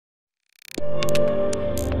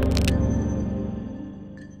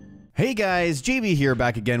Hey guys, JB here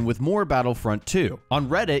back again with more Battlefront 2. On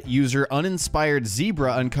Reddit, user Uninspired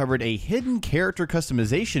Zebra uncovered a hidden character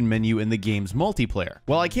customization menu in the game's multiplayer.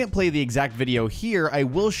 While I can't play the exact video here, I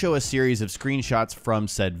will show a series of screenshots from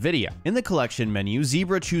said video. In the collection menu,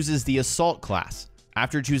 Zebra chooses the Assault class.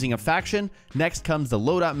 After choosing a faction, next comes the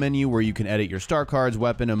loadout menu where you can edit your star cards,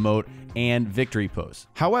 weapon, emote, and victory pose.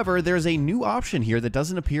 However, there's a new option here that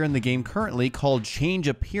doesn't appear in the game currently called Change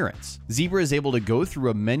Appearance. Zebra is able to go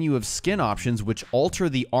through a menu of skin options which alter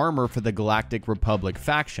the armor for the Galactic Republic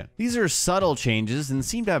faction. These are subtle changes and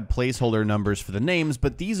seem to have placeholder numbers for the names,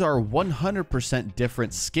 but these are 100%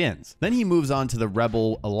 different skins. Then he moves on to the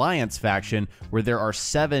Rebel Alliance faction where there are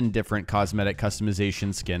 7 different cosmetic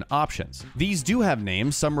customization skin options. These do have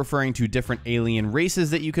names, some referring to different alien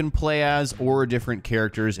races that you can play as or different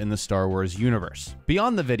characters in the Star Wars universe.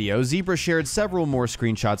 Beyond the video, Zebra shared several more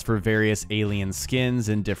screenshots for various alien skins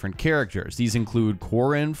and different characters. These include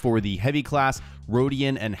Quarren for the Heavy class,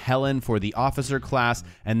 Rodian and Helen for the Officer class,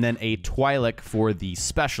 and then a Twi'lek for the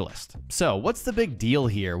Specialist. So what's the big deal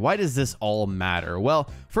here? Why does this all matter? Well,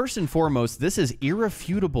 first and foremost, this is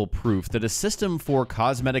irrefutable proof that a system for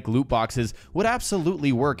cosmetic loot boxes would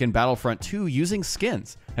absolutely work in Battlefront 2 using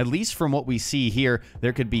skins. At least from what we see here,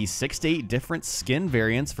 there could be 6 to 8 different skin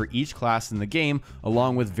variants for each class in the game,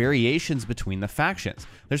 along with variations between the factions.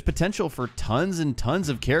 There's potential for tons and tons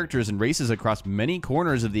of characters and races across many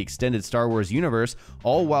corners of the extended Star Wars universe,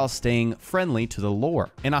 all while staying friendly to the lore.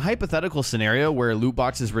 In a hypothetical scenario where loot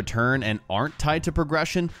boxes return and aren't tied to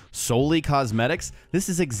progression, solely cosmetics, this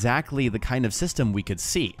is exactly the kind of system we could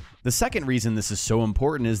see. The second reason this is so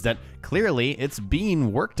important is that clearly it's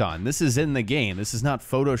being worked on. This is in the game. This is not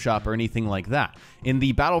Photoshop or anything like that. In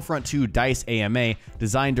the Battlefront 2 DICE AMA,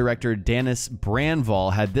 design director Dennis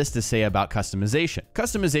Branval had this to say about customization.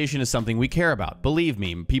 Customization is something we care about. Believe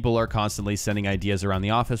me, people are constantly sending ideas around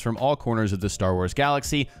the office from all corners of the Star Wars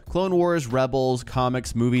galaxy. Clone Wars, Rebels,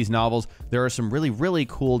 comics, movies, novels. There are some really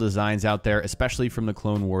cool designs out there, especially from the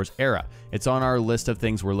Clone Wars era. It's on our list of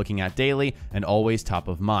things we're looking at daily and always top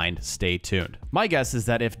of mind. Stay tuned. My guess is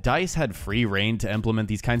that if DICE had free reign to implement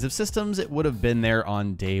these kinds of systems, it would have been there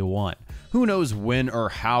on day one. Who knows when or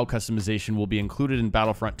how customization will be included in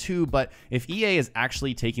Battlefront 2, but if EA is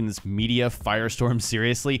actually taking this media firestorm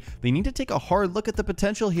seriously, they need to take a hard look at the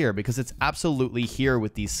potential here because it's absolutely here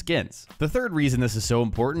with these skins. The third reason this is so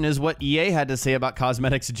important is what EA had to say about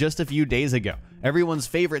cosmetics just a few days ago. Everyone's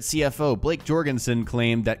favorite CFO, Blake Jorgensen,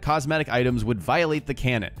 claimed that cosmetic items would violate the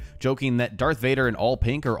canon, joking that Darth Vader in all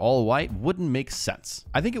pink or all white wouldn't make sense.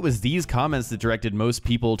 I think it was these comments that directed most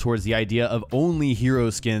people towards the idea of only hero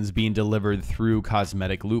skins being delivered through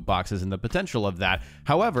cosmetic loot boxes and the potential of that.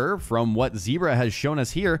 However, from what Zebra has shown us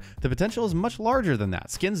here, the potential is much larger than that.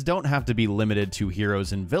 Skins don't have to be limited to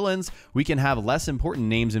heroes and villains. We can have less important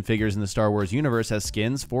names and figures in the Star Wars universe as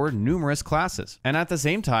skins for numerous classes. And at the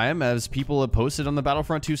same time, as people have posted on the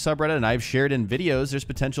Battlefront 2 subreddit and I've shared in videos, there's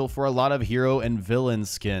potential for a lot of hero and villain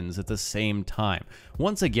skins at the same time.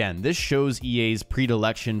 Once again, this shows EA's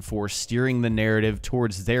predilection for steering the narrative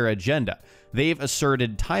towards their agenda. They've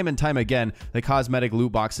asserted time and time again that cosmetic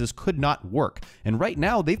loot boxes could not work, and right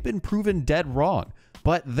now they've been proven dead wrong.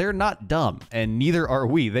 But they're not dumb, and neither are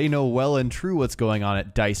we. They know well and true what's going on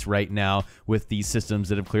at DICE right now with these systems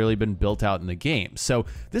that have clearly been built out in the game. So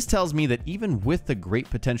this tells me that even with the great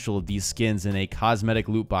potential of these skins in a cosmetic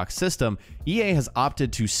loot box system, EA has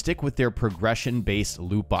opted to stick with their progression-based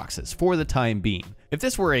loot boxes for the time being. If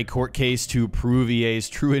this were a court case to prove EA's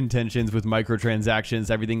true intentions with microtransactions,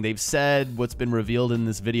 everything they've said, what's been revealed in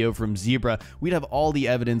this video from Zebra, we'd have all the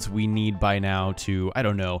evidence we need by now to, I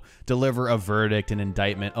don't know, deliver a verdict, an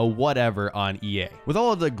indictment, a whatever on EA. With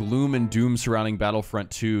all of the gloom and doom surrounding Battlefront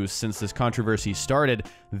 2 since this controversy started,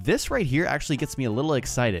 this right here actually gets me a little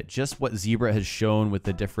excited. Just what Zebra has shown with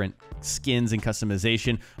the different skins and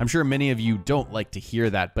customization. I'm sure many of you don't like to hear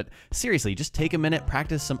that, but seriously, just take a minute,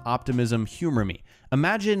 practice some optimism, humor me.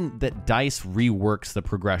 Imagine that DICE reworks the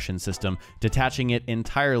progression system, detaching it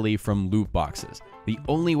entirely from loot boxes. The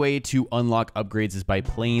only way to unlock upgrades is by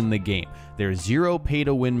playing the game. There's zero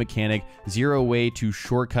pay-to-win mechanic, zero way to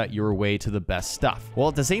shortcut your way to the best stuff. While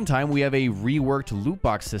at the same time, we have a reworked loot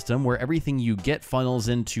box system where everything you get funnels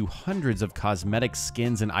into hundreds of cosmetic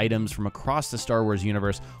skins and items from across the Star Wars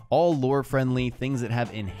universe, all lore-friendly, things that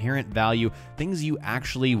have inherent value, things you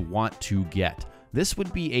actually want to get. This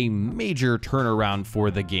would be a major turnaround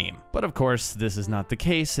for the game. But of course, this is not the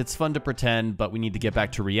case. It's fun to pretend, but we need to get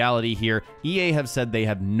back to reality here. EA have said they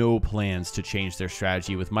have no plans to change their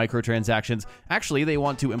strategy with microtransactions. Actually, they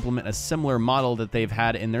want to implement a similar model that they've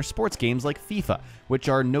had in their sports games like FIFA, which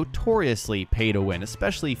are notoriously pay to win,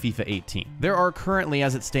 especially FIFA 18. There are currently,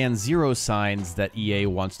 as it stands, 0 signs that EA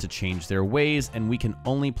wants to change their ways, and we can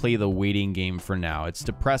only play the waiting game for now. It's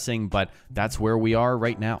depressing, but that's where we are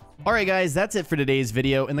right now. Alright guys, that's it for today's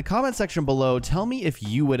video. In the comment section below, tell me if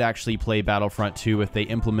you would actually play Battlefront 2 if they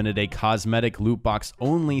implemented a cosmetic loot box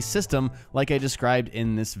only system like I described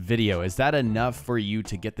in this video. Is that enough for you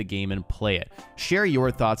to get the game and play it? Share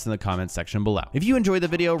your thoughts in the comment section below. If you enjoyed the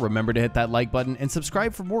video, remember to hit that like button and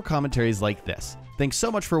subscribe for more commentaries like this. Thanks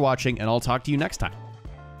so much for watching, and I'll talk to you next time.